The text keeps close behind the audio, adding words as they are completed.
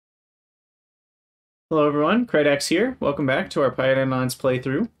Hello everyone, Krydax here. Welcome back to our Pyanodons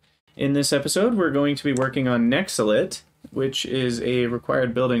playthrough. In this episode, we're going to be working on nexelit, which is a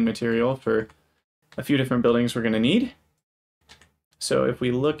required building material for a few different buildings we're going to need. So if we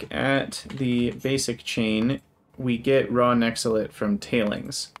look at the basic chain, we get raw nexelit from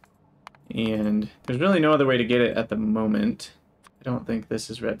tailings. And there's really no other way to get it at the moment. I don't think this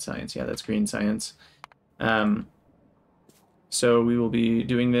is red science. Yeah, that's green science. So we will be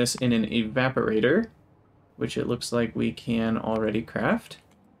doing this in an evaporator, which it looks like we can already craft.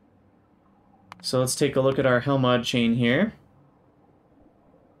 So let's take a look at our Helmod chain here.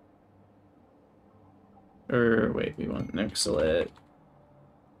 Wait, we want nexelit.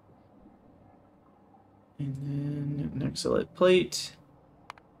 And then nexelit plate.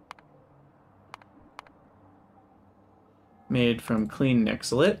 Made from clean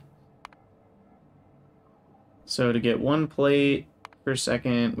nexelit. So to get one plate per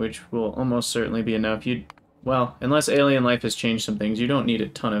second, which will almost certainly be enough, well, unless AlienLife has changed some things, you don't need a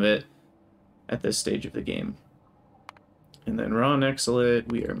ton of it at this stage of the game. And then raw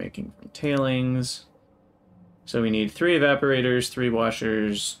nexelit we are making from tailings. So we need 3 evaporators, 3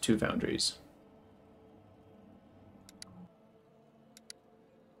 washers, 2 foundries.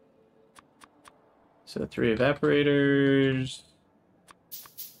 So 3 evaporators,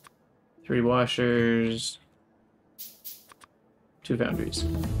 3 washers, 2 foundries.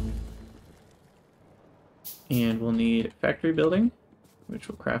 And we'll need factory building, which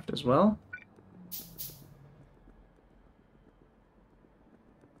we'll craft as well.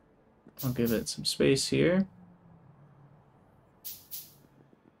 I'll give it some space here.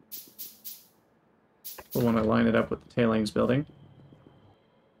 We'll want to line it up with the tailings building.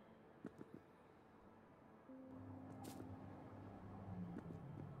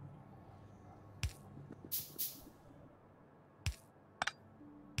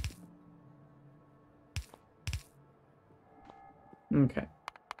 Okay.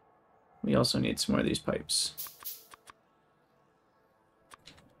 We also need some more of these pipes.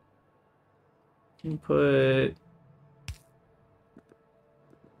 Can put...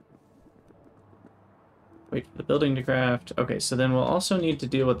 Wait for the building to craft. Okay, so then we'll also need to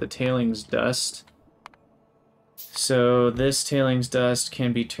deal with the tailings dust. So this tailings dust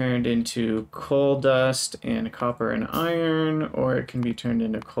can be turned into coal dust and copper and iron, or it can be turned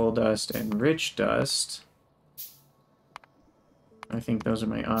into coal dust and rich dust. I think those are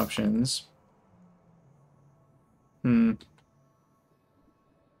my options.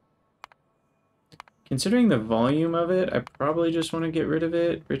 Considering the volume of it, I probably just want to get rid of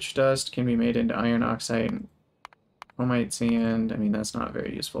it. Rich dust can be made into iron oxide and chromite sand. I mean, that's not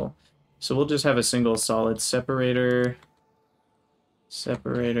very useful. So we'll just have a single solid separator,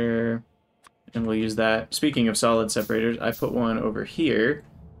 and we'll use that. Speaking of solid separators, I put one over here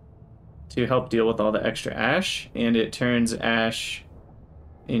to help deal with all the extra ash, and it turns ash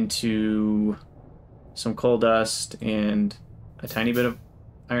into some coal dust and a tiny bit of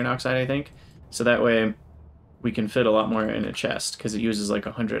iron oxide, I think. So that way we can fit a lot more in a chest, because it uses like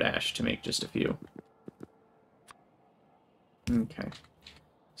 100 ash to make just a few. Okay.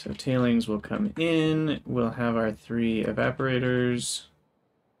 So tailings will come in. We'll have our 3 evaporators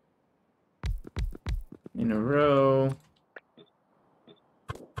in a row.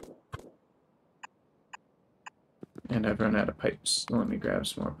 And I've run out of pipes. So let me grab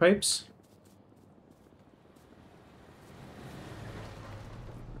some more pipes.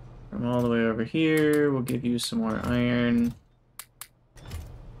 From all the way over here, we'll give you some more iron.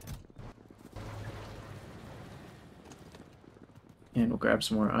 And we'll grab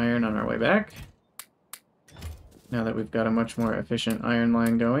some more iron on our way back. Now that we've got a much more efficient iron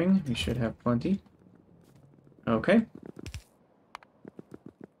line going, we should have plenty. Okay.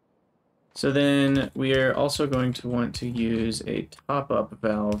 So then we are also going to want to use a top-up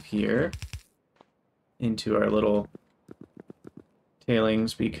valve here into our little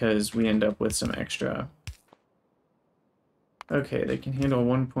tailings, because we end up with some extra. Okay, they can handle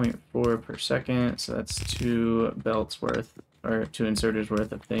 1.4 per second, so that's 2 belts worth, or 2 inserters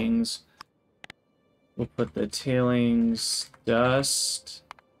worth of things. We'll put the tailings dust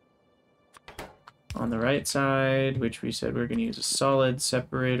on the right side, which we said we're going to use a solid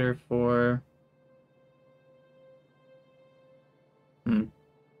separator for. Put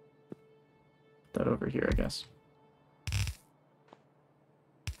that over here, I guess.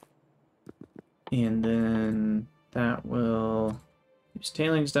 And then that will use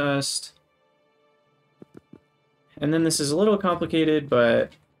tailings dust. And then this is a little complicated,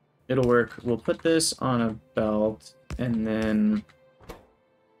 but it'll work. We'll put this on a belt, and then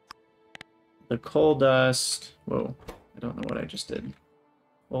the coal dust. Whoa, I don't know what I just did.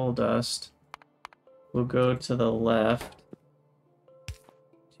 Coal dust will go to the left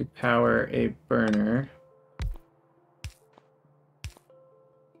to power a burner.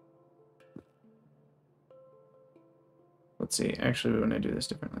 Let's see, actually we want to do this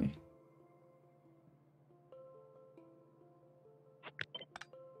differently.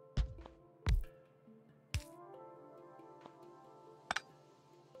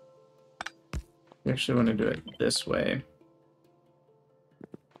 We actually want to do it this way.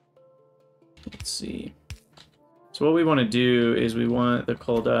 Let's see. So what we want to do is we want the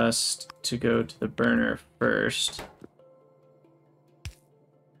coal dust to go to the burner first,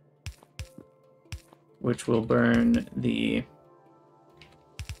 which will burn the,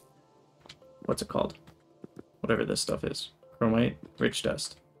 what's it called? Whatever this stuff is. Chromite, rich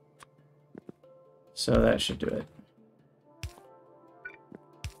dust. So that should do it.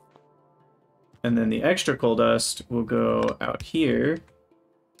 And then the extra coal dust will go out here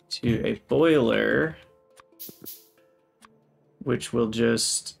to a boiler, which will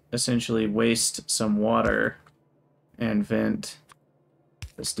just essentially waste some water and vent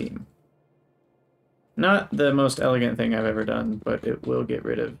the steam. Not the most elegant thing I've ever done, but it will get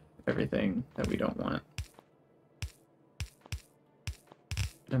rid of everything that we don't want.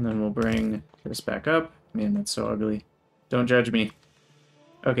 And then we'll bring this back up. Man, that's so ugly. Don't judge me.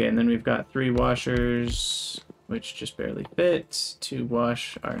 Okay, and then we've got 3 washers, which just barely fit, to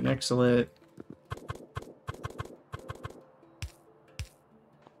wash our nexelit.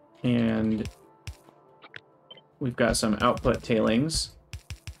 And we've got some output tailings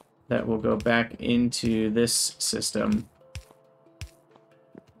that will go back into this system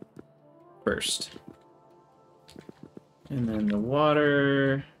first. And then the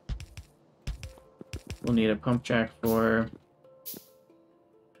water we'll need a pump jack for.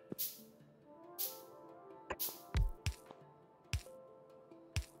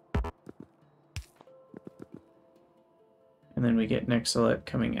 And then we get nexelit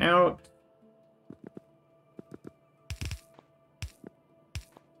coming out.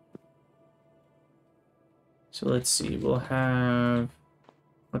 So let's see, we'll have,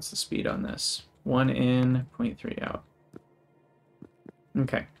 what's the speed on this? 1 in, 0.3 out.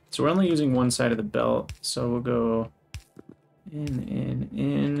 Okay, so we're only using one side of the belt, so we'll go in,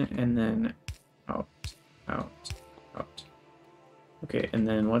 and then out, out, out. Okay, and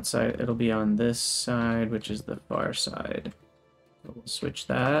then what side? It'll be on this side, which is the far side. So we'll switch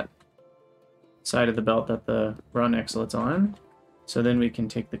that side of the belt that the raw nexelit's on. So then we can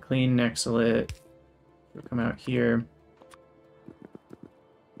take the clean nexelit, we'll come out here.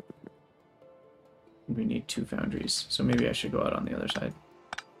 We need 2 foundries, so maybe I should go out on the other side.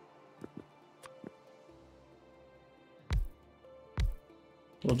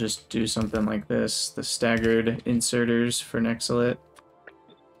 We'll just do something like this, the staggered inserters for nexelit.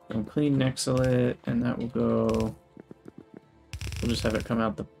 And clean nexelit, and that will go, we'll just have it come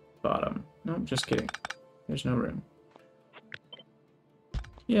out the bottom. No, just kidding. There's no room.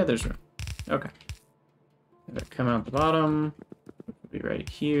 Yeah, there's room. Okay. Have it come out the bottom, it'll be right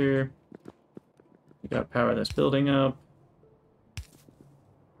here. We got to power this building up.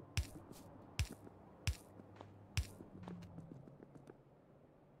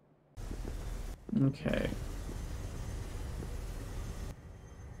 Okay.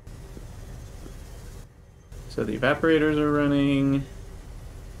 So the evaporators are running.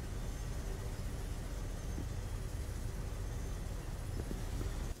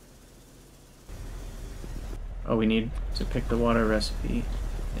 Oh, we need to pick the water recipe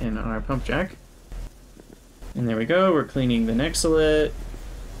in our pump jack. And there we go, we're cleaning the nexelit.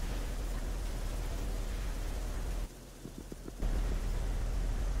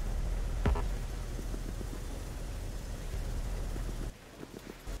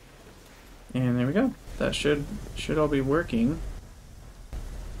 And there we go. That should all be working.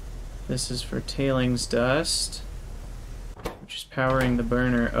 This is for tailings dust, which is powering the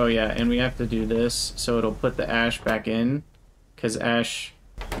burner. Oh yeah, and we have to do this so it'll put the ash back in, because ash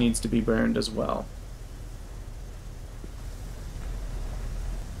needs to be burned as well.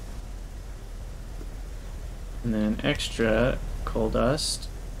 And then extra coal dust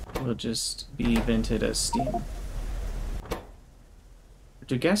will just be vented as steam.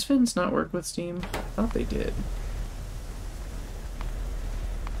 Do gas fins not work with steam? I thought they did.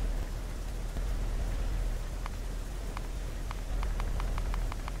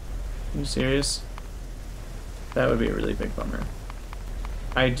 Are you serious? That would be a really big bummer.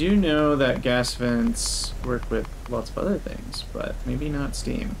 I do know that gas vents work with lots of other things, but maybe not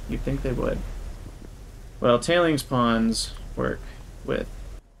steam. You'd think they would. Well, tailings ponds work with...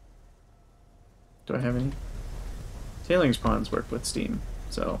 Do I have any? Tailings ponds work with steam,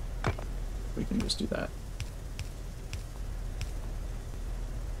 so We can just do that.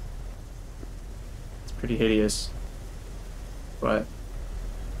 It's pretty hideous, but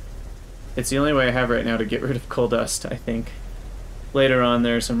it's the only way I have right now to get rid of coal dust, I think. Later on,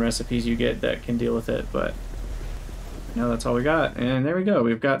 there are some recipes you get that can deal with it, but no, that's all we got. And there we go.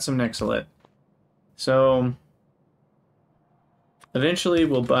 We've got some nexelit. So eventually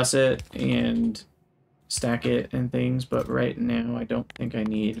we'll bus it and stack it and things, but right now I don't think I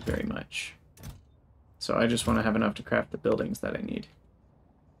need very much. So I just want to have enough to craft the buildings that I need.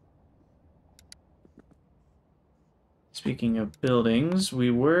 Speaking of buildings,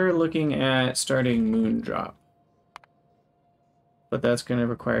 we were looking at starting Moondrop. But that's going to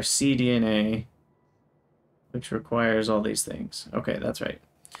require cDNA, which requires all these things. Okay, that's right.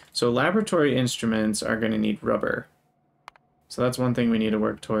 So laboratory instruments are going to need rubber. So that's one thing we need to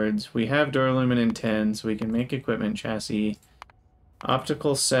work towards. We have duralumin in 10, so we can make equipment chassis.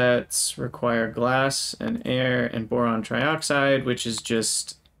 Optical sets require glass and air and boron trioxide, which is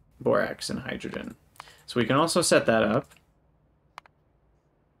just borax and hydrogen. So we can also set that up.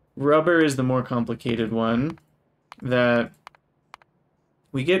 Rubber is the more complicated one. That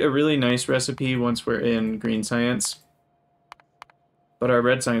we get a really nice recipe once we're in green science, but our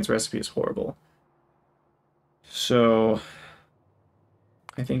red science recipe is horrible. So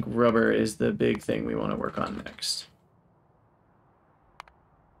I think rubber is the big thing we want to work on next.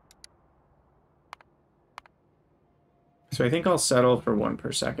 So I think I'll settle for 1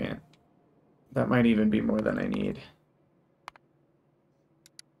 per second. That might even be more than I need.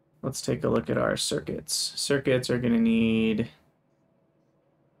 Let's take a look at our circuits. Circuits are going to need...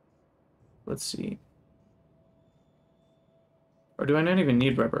 Let's see. Or do I not even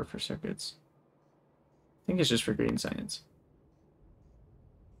need rubber for circuits? I think it's just for green science.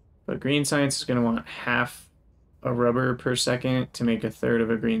 But green science is going to want half a rubber per second to make a third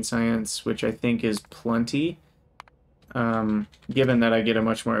of a green science, which I think is plenty, given that I get a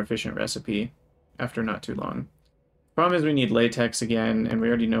much more efficient recipe after not too long. Problem is we need latex again, and we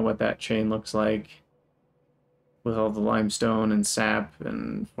already know what that chain looks like with all the limestone and sap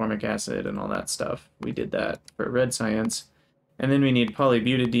and formic acid and all that stuff. We did that for red science. And then we need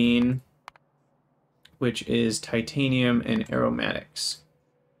polybutadiene, which is titanium and aromatics.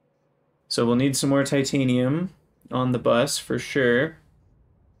 So we'll need some more titanium on the bus for sure.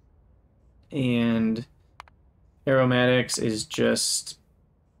 And aromatics is just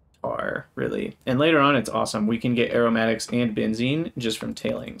tar, really. And later on, it's awesome. We can get aromatics and benzene just from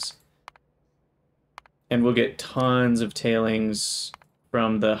tailings. And we'll get tons of tailings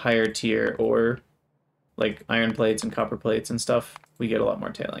from the higher tier ore, like iron plates and copper plates and stuff. We get a lot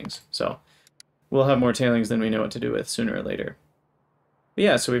more tailings. So we'll have more tailings than we know what to do with sooner or later. But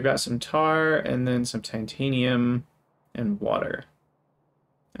yeah, so we've got some tar and then some titanium and water.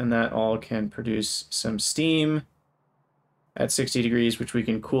 And that all can produce some steam at 60 degrees, which we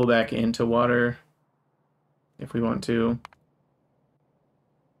can cool back into water if we want to.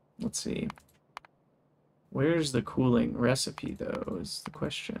 Let's see. Where's the cooling recipe, though, is the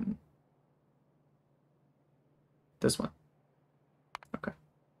question. This one. Okay.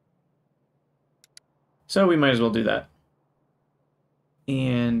 So we might as well do that.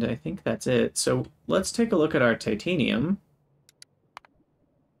 And I think that's it. So let's take a look at our titanium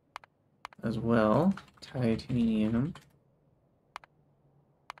as well. Titanium.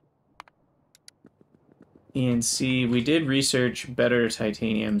 And see, we did research better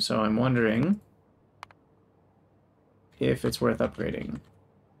titanium, so I'm wondering if it's worth upgrading.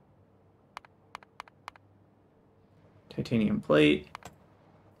 Titanium plate.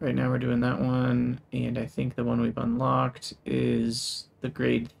 Right now we're doing that one, and I think the one we've unlocked is the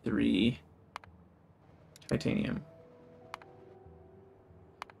grade 3 titanium.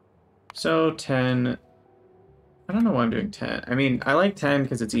 So 10. I don't know why I'm doing 10. I mean, I like 10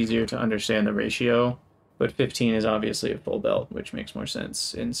 because it's easier to understand the ratio, but 15 is obviously a full belt, which makes more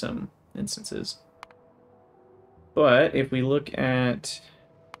sense in some instances. But if we look at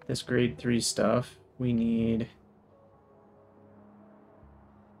this grade 3 stuff, we need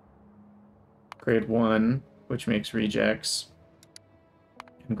grade 1, which makes rejects.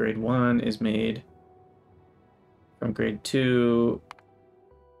 And grade 1 is made from grade 2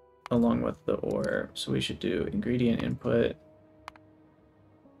 along with the ore. So we should do ingredient input,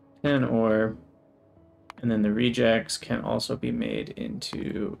 10 ore, and then the rejects can also be made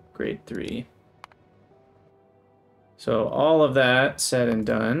into grade 3. So all of that said and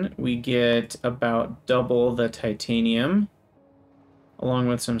done, we get about double the titanium, along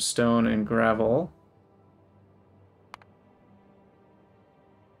with some stone and gravel.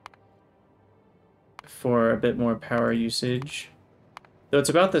 For a bit more power usage. Though it's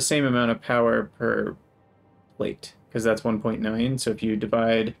about the same amount of power per plate, because that's 1.9. So if you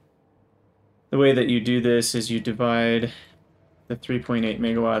divide, the way that you do this is you divide the 3.8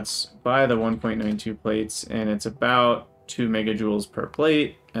 megawatts by the 1.92 plates, and it's about 2 megajoules per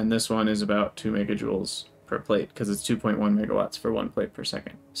plate, and this one is about 2 megajoules per plate, because it's 2.1 megawatts for 1 plate per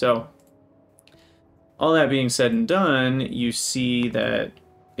second. So all that being said and done, you see that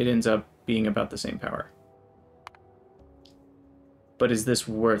it ends up being about the same power. But is this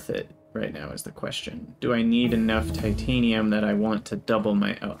worth it right now is the question. Do I need enough titanium that I want to double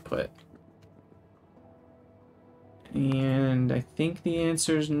my output? And I think the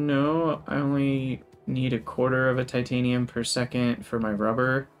answer is no. I only need 1/4 of a titanium per second for my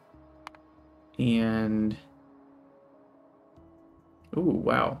rubber. And... ooh,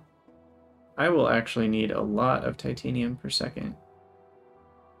 wow. I will actually need a lot of titanium per second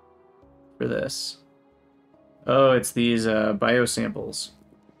for this. Oh, it's these biosamples.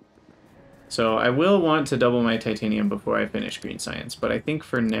 So I will want to double my titanium before I finish green science, but I think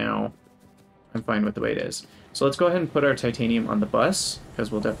for now, I'm fine with the way it is. So let's go ahead and put our titanium on the bus,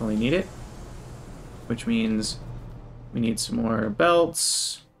 because we'll definitely need it. Which means we need some more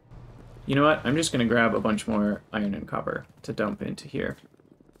belts. You know what? I'm just going to grab a bunch more iron and copper to dump into here.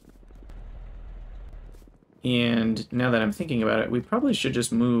 And now that I'm thinking about it, we probably should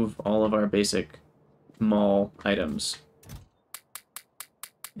just move all of our basic mall items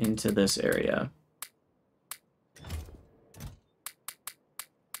into this area.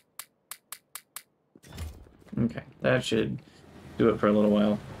 Okay, that should do it for a little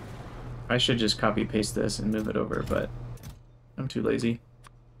while. I should just copy paste this and move it over, but I'm too lazy.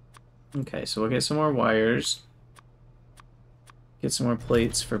 Okay, so we'll get some more wires. Get some more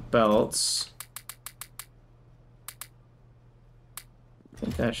plates for belts. I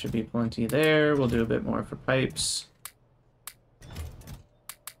think that should be plenty there. We'll do a bit more for pipes.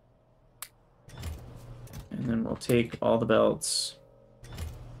 And then we'll take all the belts.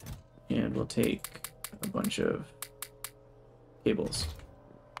 And we'll take a bunch of cables.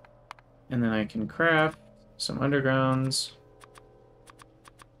 And then I can craft some undergrounds,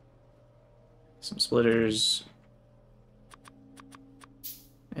 some splitters,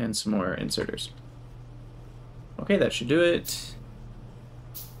 and some more inserters. Okay, that should do it.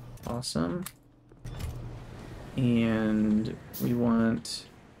 Awesome. And we want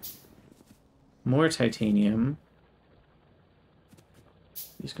more titanium.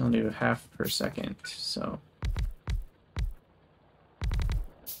 He's going to do 1/2 per second, so...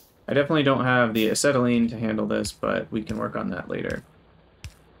 I definitely don't have the acetylene to handle this, but we can work on that later.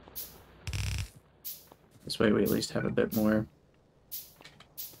 This way we at least have a bit more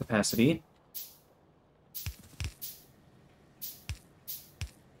capacity.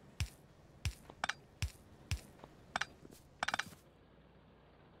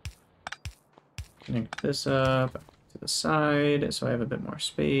 Connect this up to the side so I have a bit more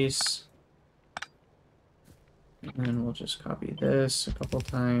space. And then we'll just copy this a couple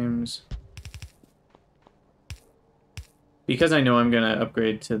times. Because I know I'm going to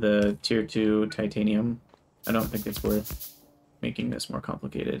upgrade to the tier 2 titanium, I don't think it's worth making this more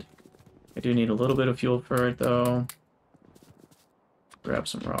complicated. I do need a little bit of fuel for it though. Grab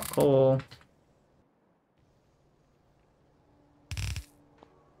some raw coal.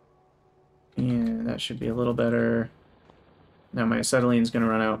 And that should be a little better. Now my acetylene's going to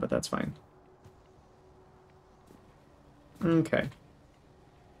run out, but that's fine. Okay.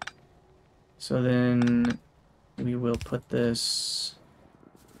 So then we will put this...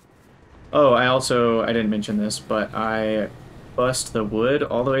 Oh, I didn't mention this, but I bust the wood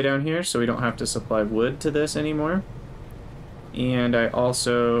all the way down here so we don't have to supply wood to this anymore. And I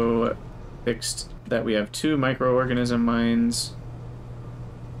also fixed that we have 2 microorganism mines.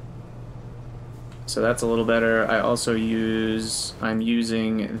 So that's a little better. I also I'm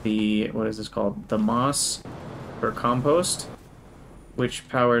using the, what is this called? The moss for compost, which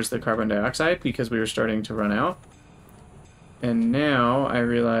powers the carbon dioxide because we were starting to run out. And now I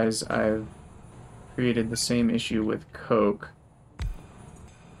realize I've created the same issue with coke.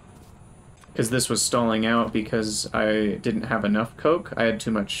 Because this was stalling out because I didn't have enough coke. I had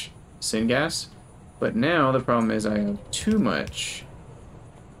too much syngas. But now the problem is I have too much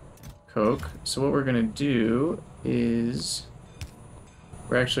coke. So what we're going to do is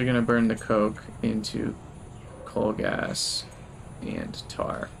we're actually going to burn the coke into coal gas and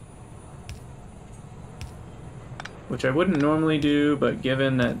tar. Which I wouldn't normally do, but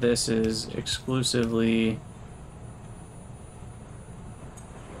given that this is exclusively...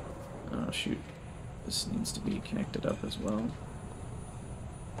 Oh shoot, this needs to be connected up as well.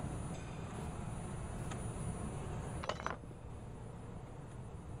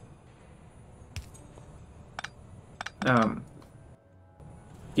 Um,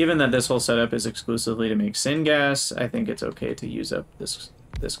 given that this whole setup is exclusively to make syngas, I think it's okay to use up this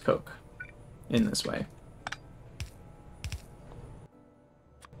coke in this way.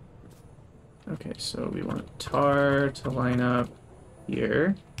 Okay, so we want tar to line up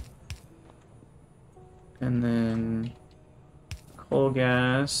here. And then coal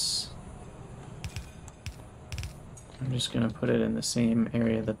gas. I'm just going to put it in the same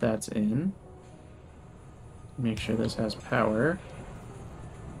area that that's in. Make sure this has power.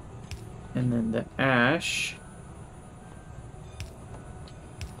 And then the ash,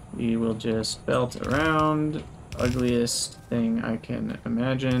 we will just belt around. Ugliest thing I can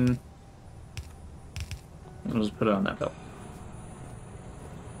imagine. And we'll just put it on that belt.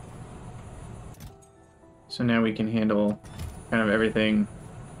 So now we can handle kind of everything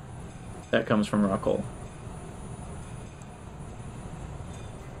that comes from raw coal.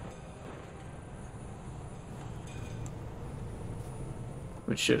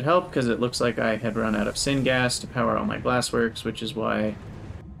 Which should help, because it looks like I had run out of syngas to power all my glassworks, which is why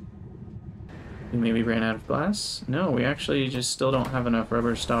we maybe ran out of glass? No, we actually just still don't have enough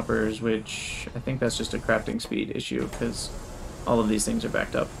rubber stoppers, which I think that's just a crafting speed issue, because all of these things are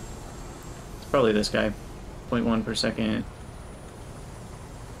backed up. It's probably this guy. 0.1 per second.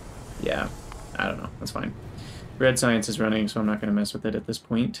 Yeah, I don't know. That's fine. Red Science is running, so I'm not going to mess with it at this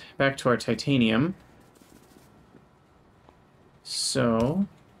point. Back to our titanium. So,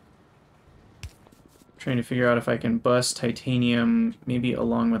 trying to figure out if I can bust titanium maybe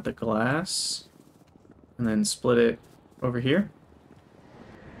along with the glass and then split it over here.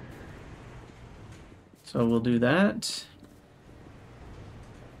 So we'll do that.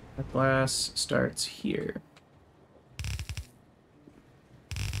 The glass starts here.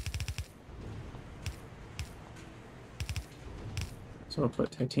 So we'll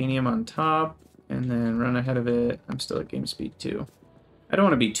put titanium on top and then run ahead of it. I'm still at game speed 2. I don't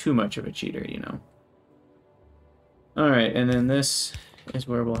want to be too much of a cheater, you know. Alright, and then this is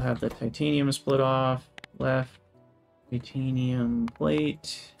where we'll have the titanium split off. Left titanium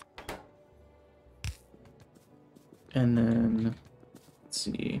plate. And then, let's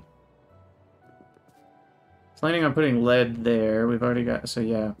see. Planning on putting lead there. We've already got, so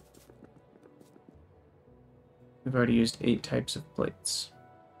yeah. We've already used 8 types of plates.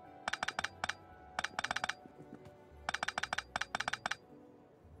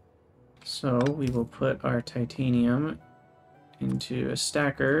 So we will put our titanium into a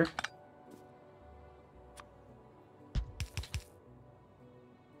stacker.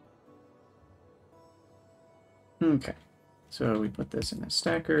 Okay, so we put this in a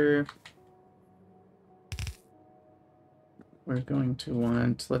stacker. We're going to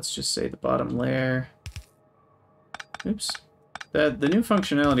want, let's just say the bottom layer. Oops. The new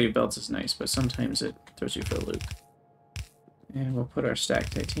functionality of belts is nice, but sometimes it throws you for a loop. And we'll put our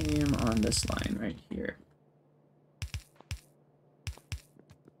stacked titanium on this line right here.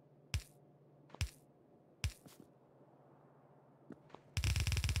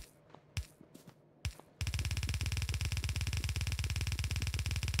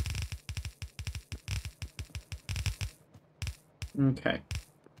 Okay.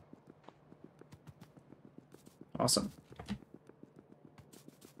 Awesome.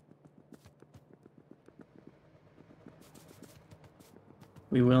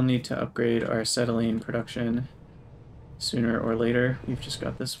 We will need to upgrade our acetylene production sooner or later. We've just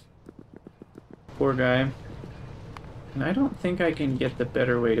got this poor guy. And I don't think I can get the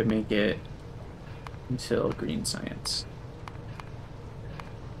better way to make it until green science.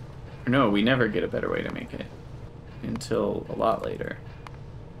 Or no, we never get a better way to make it until a lot later.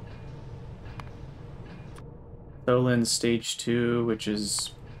 Todo stage 2, which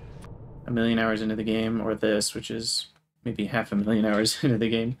is 1,000,000 hours into the game, or this, which is maybe 500,000 hours into the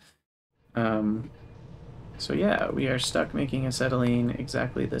game. So yeah, we are stuck making acetylene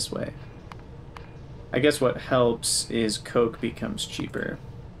exactly this way. I guess what helps is coke becomes cheaper.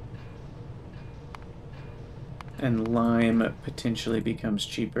 And lime potentially becomes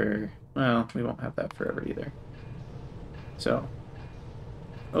cheaper. Well, we won't have that forever either. So,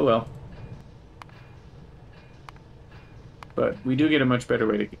 oh well. But we do get a much better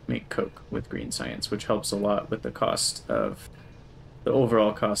way to make coke with green science, which helps a lot with the cost of, the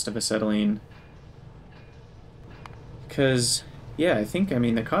overall cost of acetylene. Because, yeah, I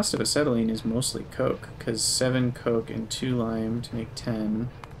mean, the cost of acetylene is mostly coke, because 7 coke and 2 lime to make 10.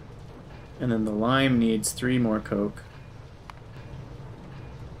 And then the lime needs 3 more coke.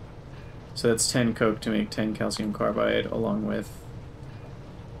 So that's 10 coke to make 10 calcium carbide, along with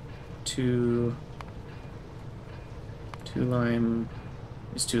 2 lime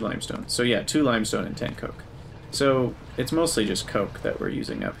is 2 limestone. So yeah, 2 limestone and 10 coke. So it's mostly just coke that we're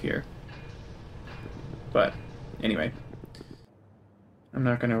using up here. But anyway, I'm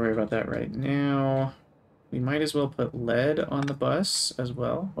not going to worry about that right now. We might as well put lead on the bus as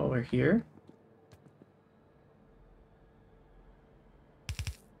well while we're here.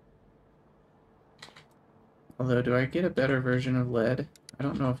 Although, do I get a better version of lead? I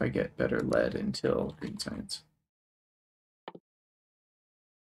don't know if I get better lead until green science.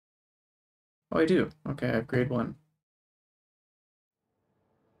 Oh, I do. Okay, I have grade 1.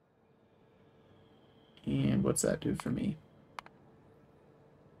 And what's that do for me?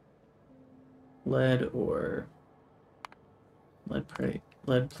 Lead ore. Lead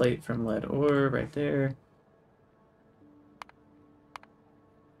plate from lead ore right there.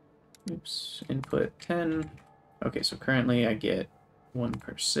 Oops, input 10. Okay, so currently I get 1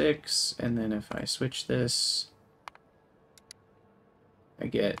 per 6, and then if I switch this, I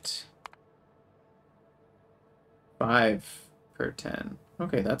get 5 per 10.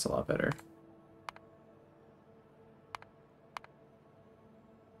 Okay, that's a lot better.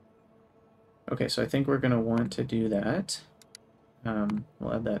 Okay, so I think we're going to want to do that.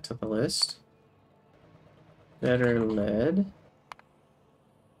 We'll add that to the list. Better lead.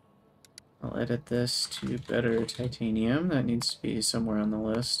 I'll edit this to better titanium. That needs to be somewhere on the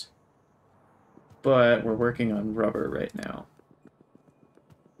list. But we're working on rubber right now.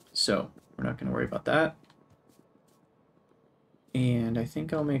 So we're not going to worry about that. And I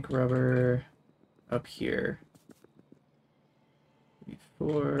think I'll make rubber up here. 3,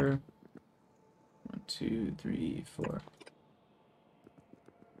 4. 1, 2, 3, 4.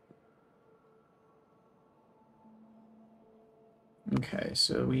 Okay,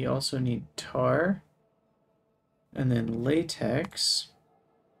 so we also need tar. And then latex.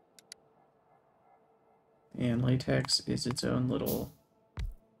 And latex is its own little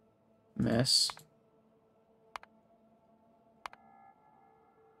mess.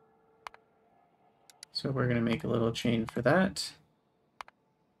 So we're going to make a little chain for that.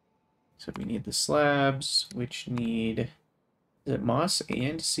 So we need the slabs, which need... Is it moss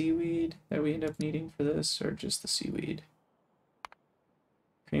and seaweed that we end up needing for this, or just the seaweed?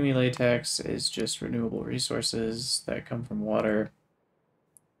 Creamy latex is just renewable resources that come from water.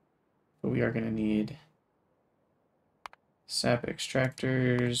 But we are going to need sap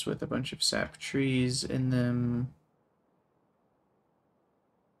extractors with a bunch of sap trees in them.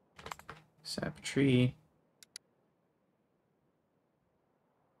 Sap tree.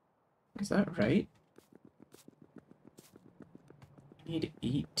 Is that right? We need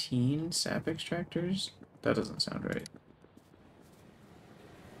 18 sap extractors? That doesn't sound right.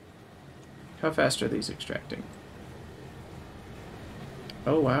 How fast are these extracting?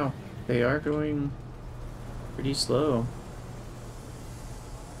 Oh wow, they are going pretty slow.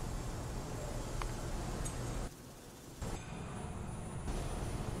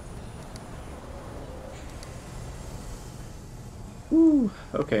 Ooh,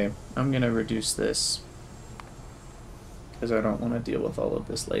 okay, I'm gonna reduce this because I don't want to deal with all of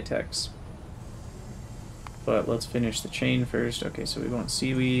this latex. But let's finish the chain first. Okay, so we want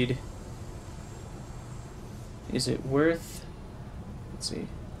seaweed. Is it worth, let's see,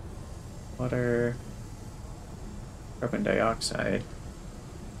 water, carbon dioxide.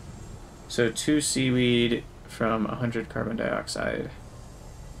 So 2 seaweed from 100 carbon dioxide.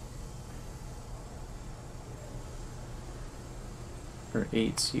 Or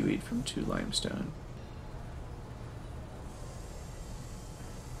 8 seaweed from 2 limestone.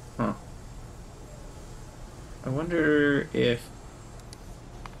 Huh. I wonder if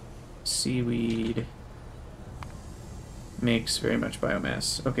seaweed makes very much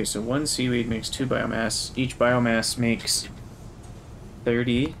biomass. Okay, so 1 seaweed makes 2 biomass. Each biomass makes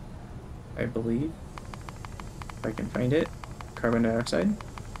 30, I believe. If I can find it. Carbon dioxide.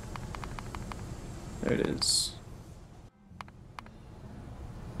 There it is.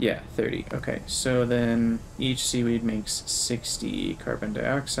 Yeah, 30. Okay, so then each seaweed makes 60 carbon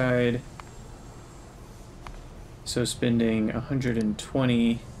dioxide. So spending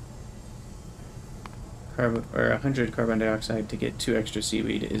 120 or 100 carbon dioxide to get 2 extra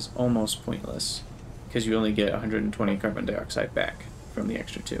seaweed is almost pointless, because you only get 120 carbon dioxide back from the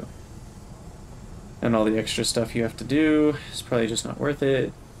extra 2. And all the extra stuff you have to do is probably just not worth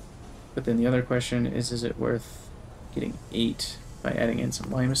it. But then the other question is it worth getting 8 by adding in some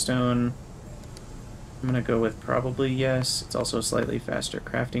limestone? I'm gonna go with probably yes. It's also slightly faster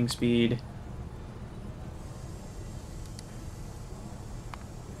crafting speed.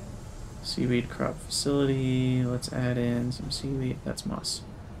 Seaweed crop facility. Let's add in some seaweed. That's moss.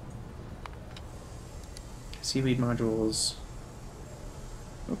 Seaweed modules.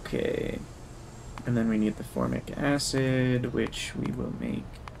 Okay. And then we need the formic acid, which we will make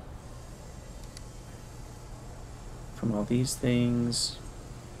from all these things.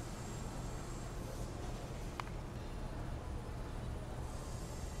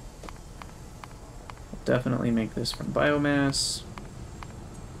 We'll definitely make this from biomass.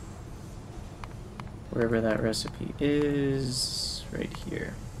 Wherever that recipe is, right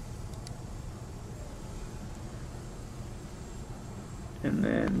here. And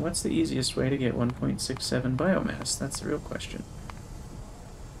then, what's the easiest way to get 1.67 biomass? That's the real question.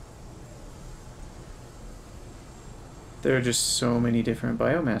 There are just so many different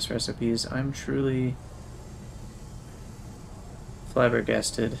biomass recipes. I'm truly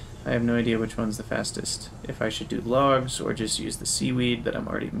flabbergasted. I have no idea which one's the fastest. If I should do logs or just use the seaweed that I'm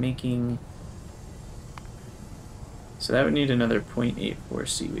already making. So that would need another 0.84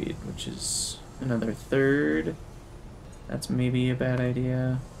 seaweed, which is another third. That's maybe a bad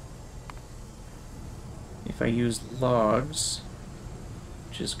idea. If I use logs,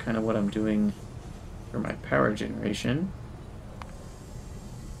 which is kind of what I'm doing for my power generation.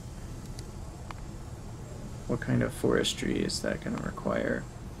 What kind of forestry is that going to require?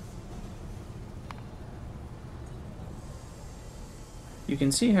 You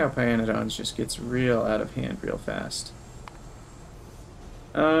can see how Pyanodons just gets real out of hand real fast.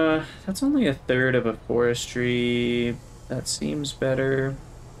 That's only a third of a forestry. That seems better.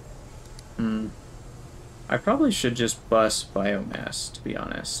 I probably should just bus biomass, to be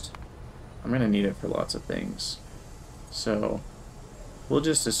honest. I'm gonna need it for lots of things. So, we'll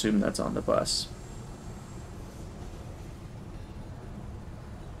just assume that's on the bus.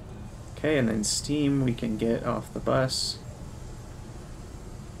 Okay, and then steam we can get off the bus.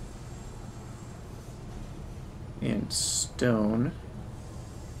 And stone.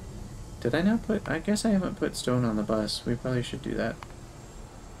 Did I not put... I guess I haven't put stone on the bus. We probably should do that.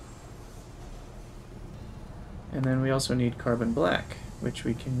 And then we also need carbon black, which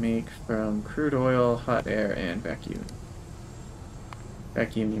we can make from crude oil, hot air, and vacuum.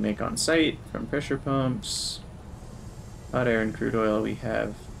 Vacuum you make on site from pressure pumps. Hot air and crude oil we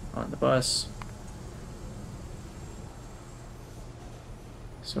have on the bus.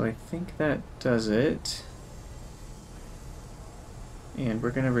 So I think that does it. And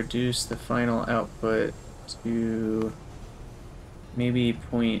we're going to reduce the final output to maybe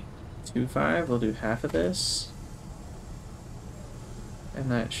 0.25. We'll do half of this.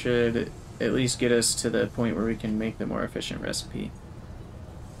 And that should at least get us to the point where we can make the more efficient recipe.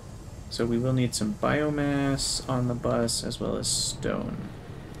 So we will need some biomass on the bus as well as stone.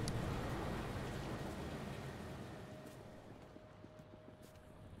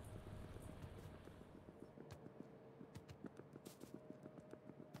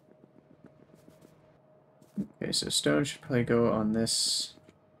 Okay, so stone should probably go on this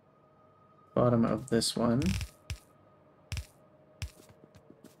bottom of this one.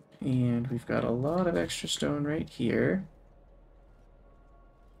 And we've got a lot of extra stone right here,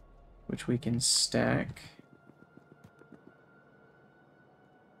 which we can stack.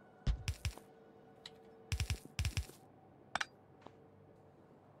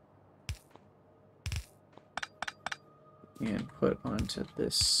 And put onto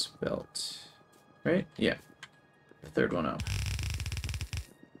this belt. Right? Yeah. The third one up.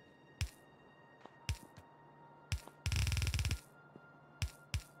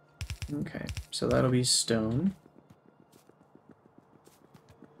 Okay, so that'll be stone.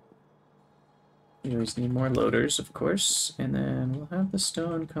 We always need more loaders, of course, and then we'll have the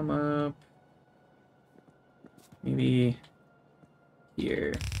stone come up maybe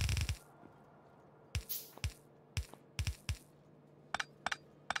here.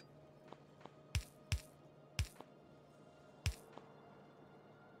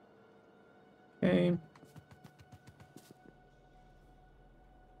 Okay.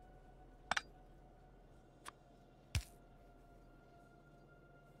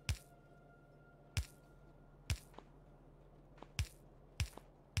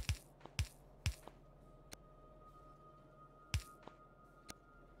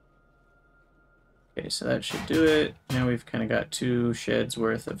 Okay, so that should do it. Now we've kind of got 2 sheds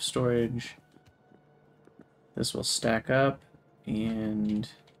worth of storage. This will stack up, and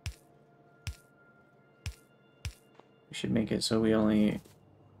we should make it so we only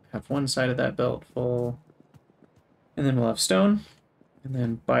have one side of that belt full. And then we'll have stone, and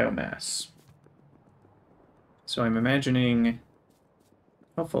then biomass. So I'm imagining...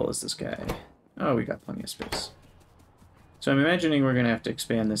 How full is this guy? Oh, we got plenty of space. So I'm imagining we're going to have to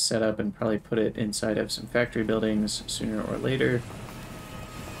expand this setup and probably put it inside of some factory buildings sooner or later.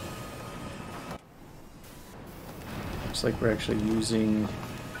 Looks like we're actually using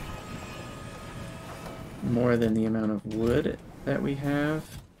more than the amount of wood that we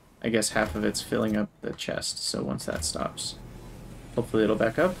have. I guess half of it's filling up the chest, so once that stops, hopefully it'll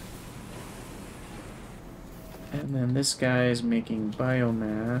back up. And then this guy is making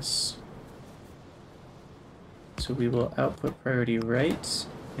biomass. So we will output priority right,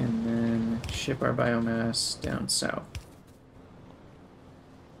 and then ship our biomass down south.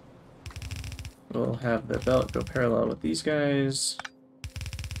 We'll have the belt go parallel with these guys,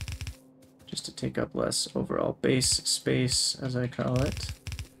 just to take up less overall base space, as I call it.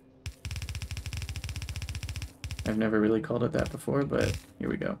 I've never really called it that before, but here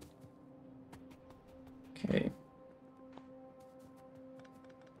we go. Okay.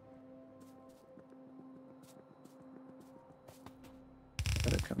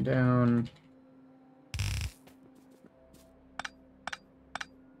 Let it come down.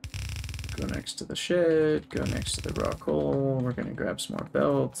 Go next to the shed, go next to the raw coal. We're gonna grab some more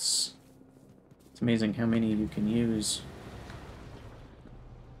belts. It's amazing how many you can use.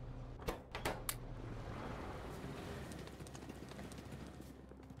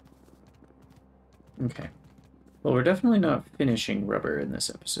 Okay. Well, we're definitely not finishing rubber in this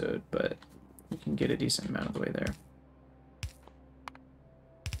episode, but we can get a decent amount of the way there.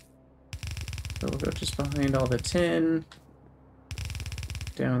 So we'll go just behind all the tin,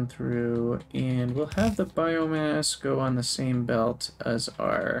 down through, and we'll have the biomass go on the same belt as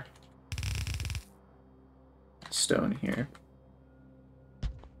our stone here.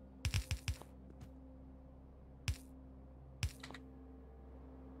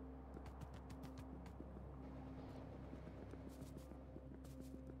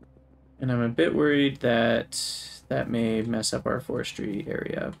 And I'm a bit worried that that may mess up our forestry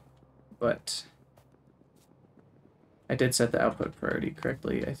area, but I did set the output priority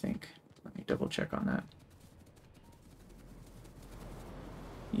correctly, I think. Let me double check on that.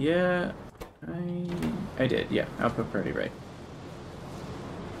 Yeah, I did, yeah, output priority right.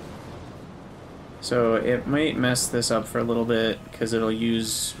 So it might mess this up for a little bit, because it'll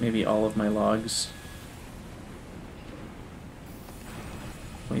use maybe all of my logs.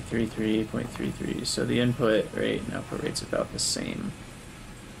 0.33, 0.33. So the input rate and output rate's about the same.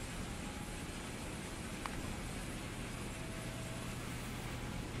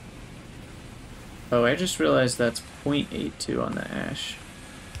 Oh, I just realized that's 0.82 on the ash.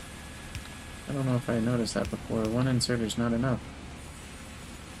 I don't know if I noticed that before. One inserter's not enough.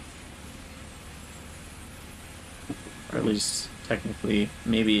 Or at least, technically,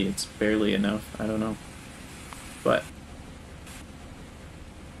 maybe it's barely enough. I don't know. But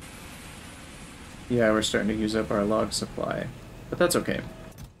yeah, we're starting to use up our log supply. But that's okay.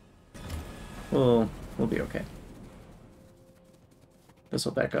 We'll be okay. This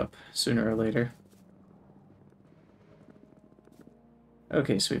will back up sooner or later.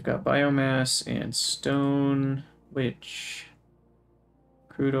 Okay, so we've got biomass and stone, which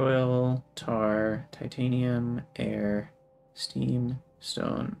crude oil, tar, titanium, air, steam,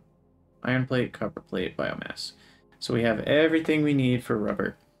 stone, iron plate, copper plate, biomass. So we have everything we need for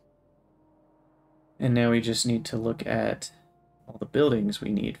rubber. And now we just need to look at all the buildings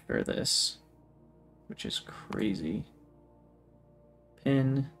we need for this, which is crazy.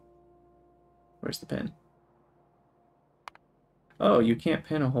 Pin. Where's the pin? Oh, you can't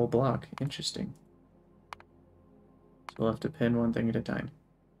pin a whole block. Interesting. So we'll have to pin one thing at a time.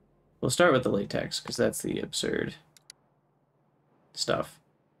 We'll start with the latex, because that's the absurd stuff.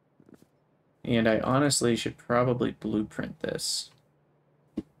 And I honestly should probably blueprint this.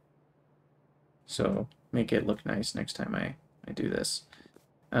 So make it look nice next time I do this.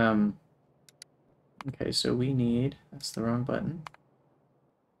 Okay, so we need, that's the wrong button,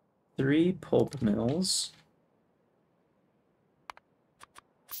 3 pulp mills.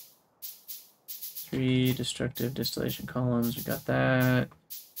 3 destructive distillation columns, we got that.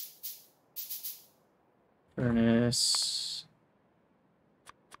 Furnace.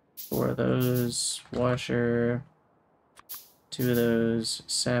 4 of those. Washer. 2 of those.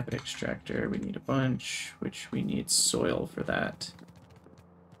 Sap extractor, we need a bunch, which we need soil for that.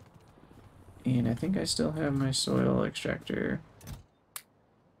 And I think I still have my soil extractor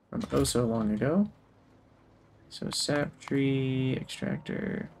from oh so long ago. So sap tree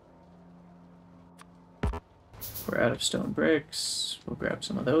extractor. We're out of stone bricks. We'll grab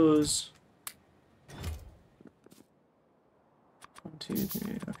some of those. 1, 2,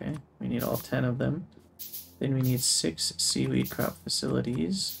 3. Okay, we need all 10 of them. Then we need 6 seaweed crop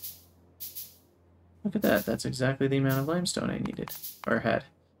facilities. Look at that. That's exactly the amount of limestone I needed, or had.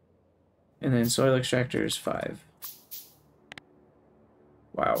 And then soil extractors 5.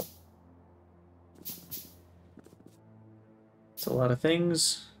 Wow. It's a lot of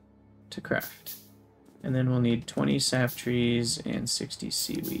things to craft. And then we'll need 20 sap trees and 60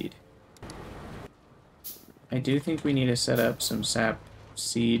 seaweed. I do think we need to set up some sap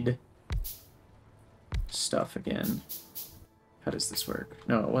seed stuff again. How does this work?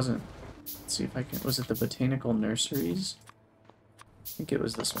 No, it wasn't. Let's see if I can... Was it the botanical nurseries? I think it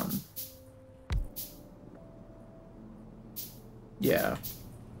was this one. Yeah.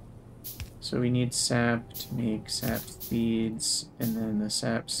 So we need sap to make sap seeds, and then the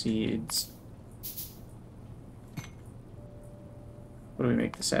sap seeds. What do we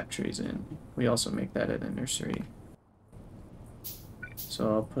make the sap trees in? We also make that at a nursery. So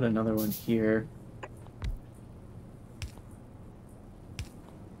I'll put another one here.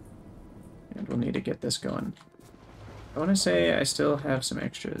 And we'll need to get this going. I want to say I still have some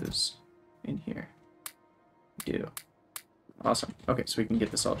extras in here. We do. Awesome. Okay, so we can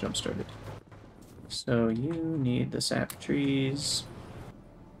get this all jump started. So you need the sap trees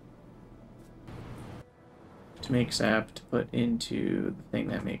to make sap to put into the thing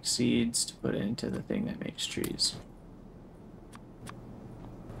that makes seeds to put into the thing that makes trees.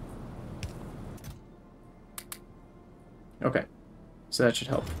 Okay, so that should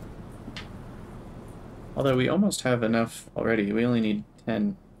help. Although we almost have enough already. We only need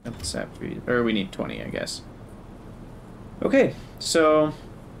 10 of the sap trees, or we need 20, I guess. Okay, so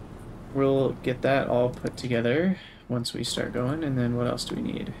we'll get that all put together once we start going, and then what else do we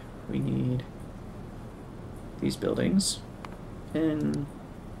need? We need these buildings. And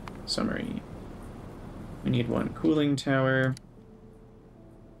summary. We need one cooling tower.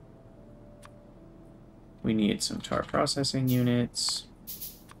 We need some tar processing units.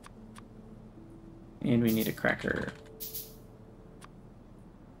 And we need a cracker.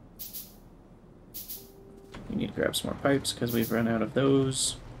 We need to grab some more pipes because we've run out of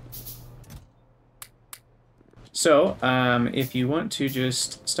those. So, if you want to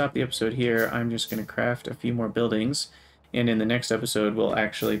just stop the episode here, I'm just going to craft a few more buildings. And in the next episode, we'll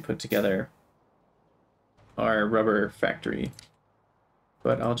actually put together our rubber factory.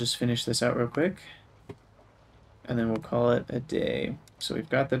 But I'll just finish this out real quick. And then we'll call it a day. So we've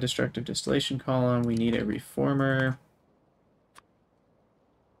got the destructive distillation column. We need a reformer.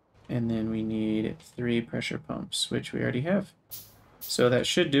 And then we need 3 pressure pumps, which we already have. So that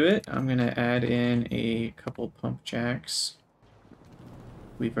should do it. I'm going to add in a couple pump jacks.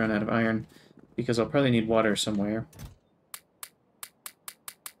 We've run out of iron because I'll probably need water somewhere.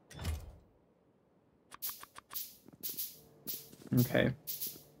 Okay.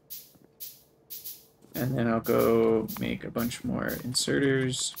 And then I'll go make a bunch more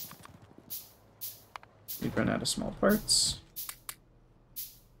inserters. We've run out of small parts.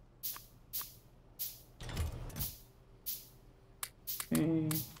 Okay,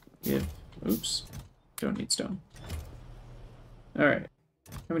 give, oops, don't need stone. Alright,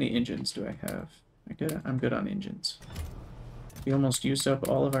 how many engines do I have? I'm good on engines. We almost used up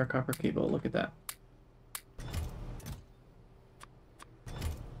all of our copper cable, look at that.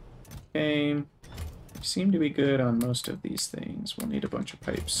 Okay, we seem to be good on most of these things. We'll need a bunch of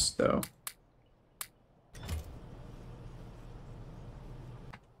pipes, though.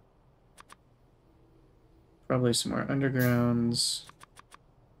 Probably some more undergrounds.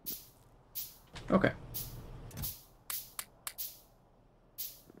 Okay.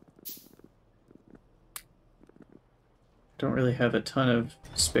 Don't really have a ton of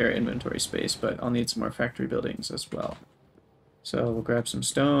spare inventory space, but I'll need some more factory buildings as well. So we'll grab some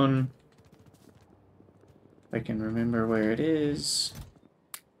stone. If I can remember where it is.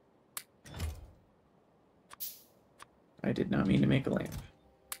 I did not mean to make a lamp.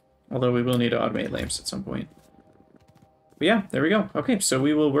 Although we will need to automate lamps at some point. But yeah, there we go. Okay, so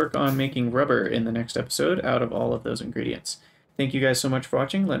we will work on making rubber in the next episode out of all of those ingredients. Thank you guys so much for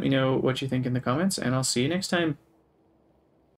watching. Let me know what you think in the comments, and I'll see you next time.